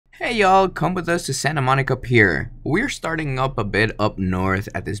Hey y'all, come with us to Santa Monica Pier. We're starting up a bit up north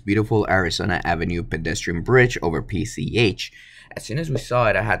at this beautiful Arizona Avenue pedestrian bridge over PCH. As soon as we saw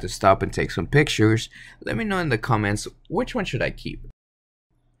it, I had to stop and take some pictures. Let me know in the comments which one should I keep.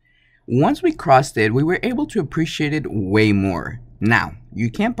 Once we crossed it, we were able to appreciate it way more. Now,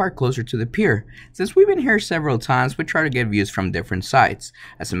 you can park closer to the pier. Since we've been here several times, we try to get views from different sides.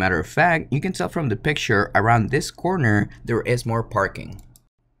 As a matter of fact, you can tell from the picture around this corner there is more parking.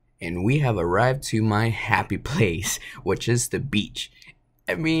 And we have arrived to my happy place, which is the beach.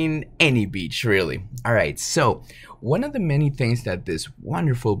 I mean, any beach really. Alright, so one of the many things that this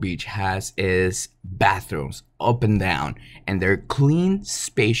wonderful beach has is bathrooms up and down, and they're clean,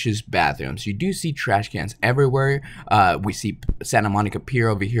 spacious bathrooms. You do see trash cans everywhere. We see Santa Monica Pier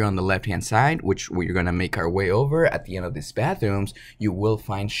over here on the left hand side, which we're gonna make our way over. At the end of these bathrooms you will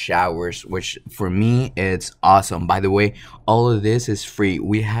find showers, which for me it's awesome. By the way, all of this is free.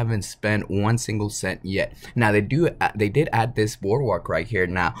 We haven't spent one single cent yet. Now they did add this boardwalk right here.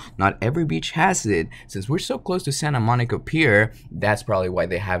 Now not every beach has it. Since we're so close to Santa Monica Pier, that's probably why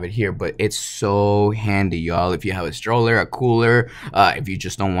they have it here, but it's so handy, y'all. If you have a stroller, a cooler, if you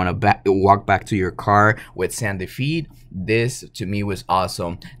just don't want to walk back to your car with sandy feet, this to me was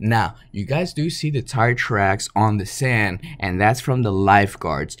awesome. Now you guys do see the tire tracks on the sand, and that's from the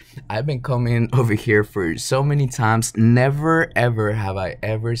lifeguards. I've been coming over here for so many times. Never ever have I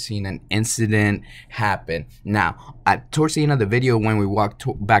ever seen an incident happen. Now towards the end of the video, when we walk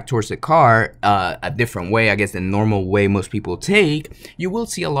back towards the car, a different way, I guess the normal way most people take, you will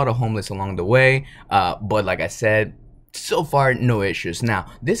see a lot of homeless along the way, but like I said, so far no issues. Now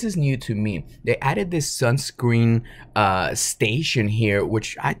this is new to me. They added this sunscreen station here,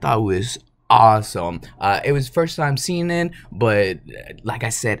 which I thought was awesome. It was first time seeing it, but like I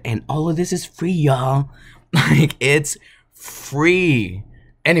said, and all of this is free, y'all. Like, it's free.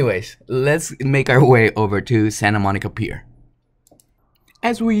 Anyways, let's make our way over to Santa Monica Pier.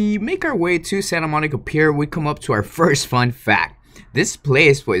 As we make our way to Santa Monica Pier, we come up to our first fun fact. This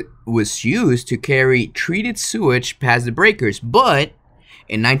place was used to carry treated sewage past the breakers, but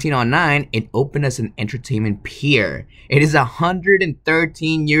in 1909, it opened as an entertainment pier. It is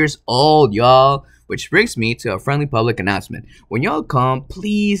 113 years old, y'all. Which brings me to a friendly public announcement. When y'all come,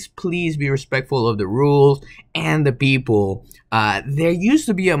 please be respectful of the rules and the people. There used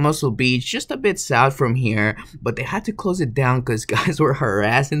to be a Muscle Beach just a bit south from here, but they had to close it down because guys were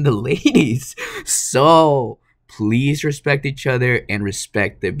harassing the ladies. So please respect each other and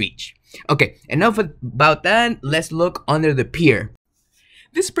respect the beach. Okay, enough about that. Let's look under the pier.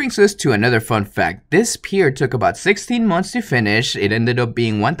 This brings us to another fun fact. This pier took about 16 months to finish. It ended up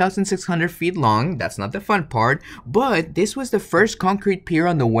being 1,600 feet long. That's not the fun part, but this was the first concrete pier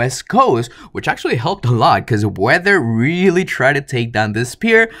on the West Coast, which actually helped a lot because weather really tried to take down this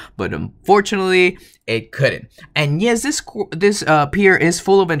pier, but unfortunately it couldn't. And yes, this pier is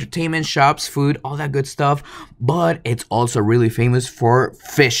full of entertainment, shops, food, all that good stuff, but it's also really famous for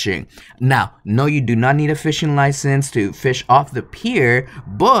fishing. Now, no, you do not need a fishing license to fish off the pier,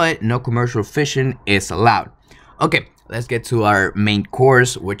 but no commercial fishing is allowed. Okay, let's get to our main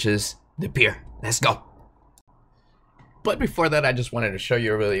course, which is the pier. Let's go. But before that, I just wanted to show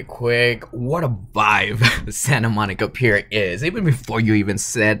you really quick what a vibe Santa Monica Pier is. Even before you even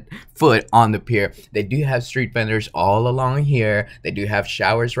set foot on the pier, they do have street vendors all along here. They do have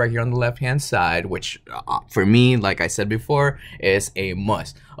showers right here on the left hand side, which for me, like I said before, is a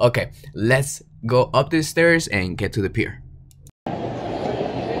must. Okay, let's go up the stairs and get to the pier.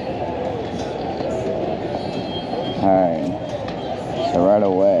 Alright, so right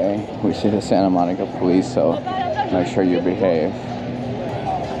away we see the Santa Monica police, so make sure you behave.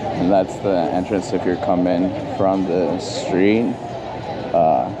 And that's the entrance if you're coming from the street.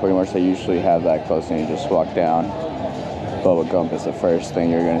 Pretty much they usually have that close, and you just walk down. Bubble gum is the first thing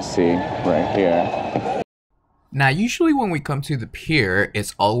you're gonna see right here. Now, usually when we come to the pier,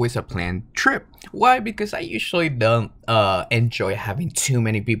 it's always a planned trip. Why? Because I usually don't enjoy having too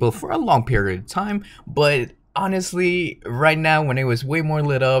many people for a long period of time, but honestly, right now when it was way more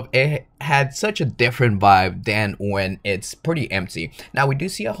lit up, it had such a different vibe than when it's pretty empty. Now we do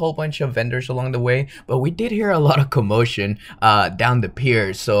see a whole bunch of vendors along the way, but we did hear a lot of commotion down the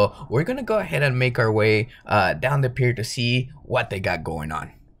pier, so we're gonna go ahead and make our way down the pier to see what they got going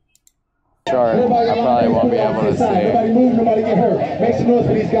on. Sure, I probably won't be able to see. Nobody move, nobody get hurt. Make some noise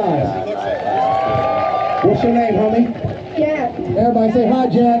for these guys. What's your name, homie? Jack. Everybody say hi,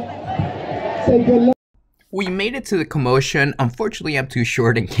 Jack. Say good luck. We made it to the commotion. Unfortunately, I'm too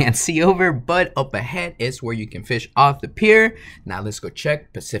short and can't see over, but up ahead is where you can fish off the pier. Now let's go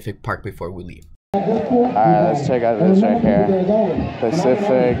check Pacific Park before we leave. Alright, let's check out this right here.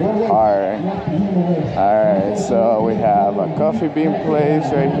 Pacific Park. Alright, so we have a coffee bean place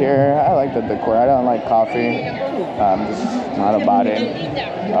right here. I like the decor. I don't like coffee. I'm just not about it.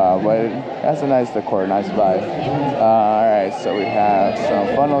 But that's a nice decor, nice vibe. Alright, so we have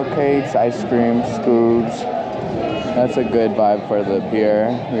some funnel cakes, ice cream, scoops. That's a good vibe for the pier.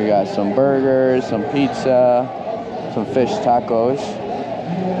 We got some burgers, some pizza, some fish tacos.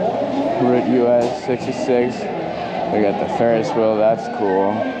 Route US 66. We got the Ferris wheel, that's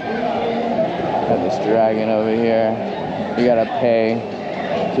cool. Got this dragon over here. You gotta pay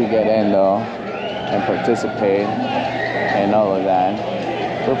to get in though and participate and all of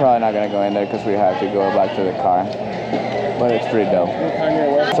that. We're probably not gonna go in there because we have to go back to the car. But it's pretty dope.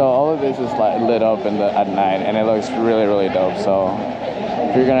 So all of this is like lit up at night and it looks really, really dope. So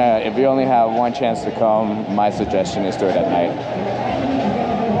if you only have one chance to come, my suggestion is do it at night.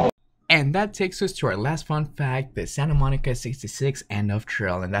 And that takes us to our last fun fact, the Santa Monica 66 end of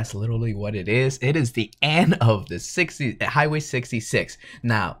trail, and that's literally what it is. It is the end of the Highway 66.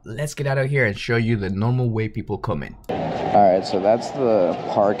 Now, let's get out of here and show you the normal way people come in. Alright, so that's the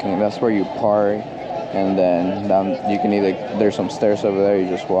parking. That's where you park, and then you can either, there's some stairs over there, you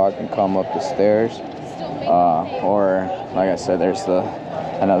just walk and come up the stairs. Or, like I said, there's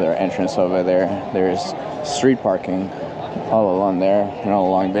another entrance over there. There's street parking all along there and all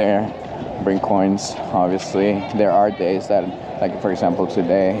along there. Bring coins, obviously. There are days that, like for example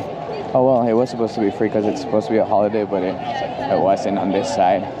today, oh well, it was supposed to be free because it's supposed to be a holiday, but it wasn't on this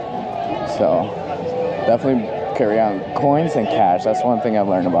side. So definitely carry around coins and cash. That's one thing I've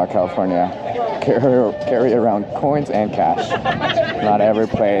learned about California. Carry around coins and cash. Not every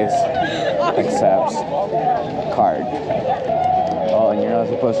place accepts card. Oh, and you're not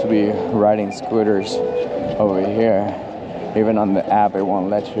supposed to be riding scooters over here. Even on the app, it won't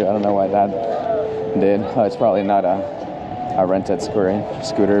let you. I don't know why that did. Oh, it's probably not a rented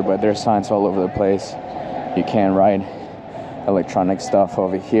scooter, but there's signs all over the place. You can't ride electronic stuff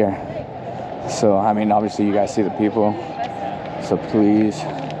over here. So, I mean, obviously you guys see the people. So please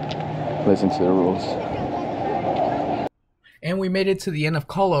listen to the rules. And we made it to the end of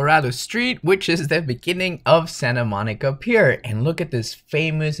Colorado Street, which is the beginning of Santa Monica Pier. And look at this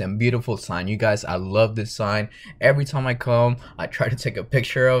famous and beautiful sign. You guys, I love this sign. Every time I come, I try to take a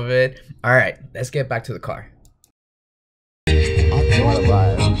picture of it. All right, let's get back to the car.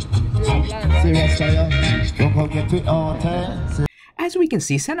 As we can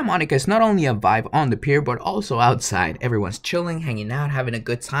see, Santa Monica is not only a vibe on the pier, but also outside. Everyone's chilling, hanging out, having a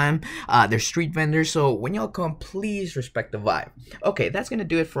good time. There's street vendors, so when y'all come, please respect the vibe. Okay, that's gonna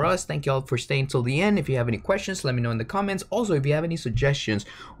do it for us. Thank y'all for staying till the end. If you have any questions, let me know in the comments. Also, if you have any suggestions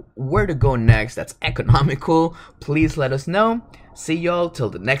where to go next that's economical, please let us know. See y'all till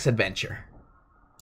the next adventure.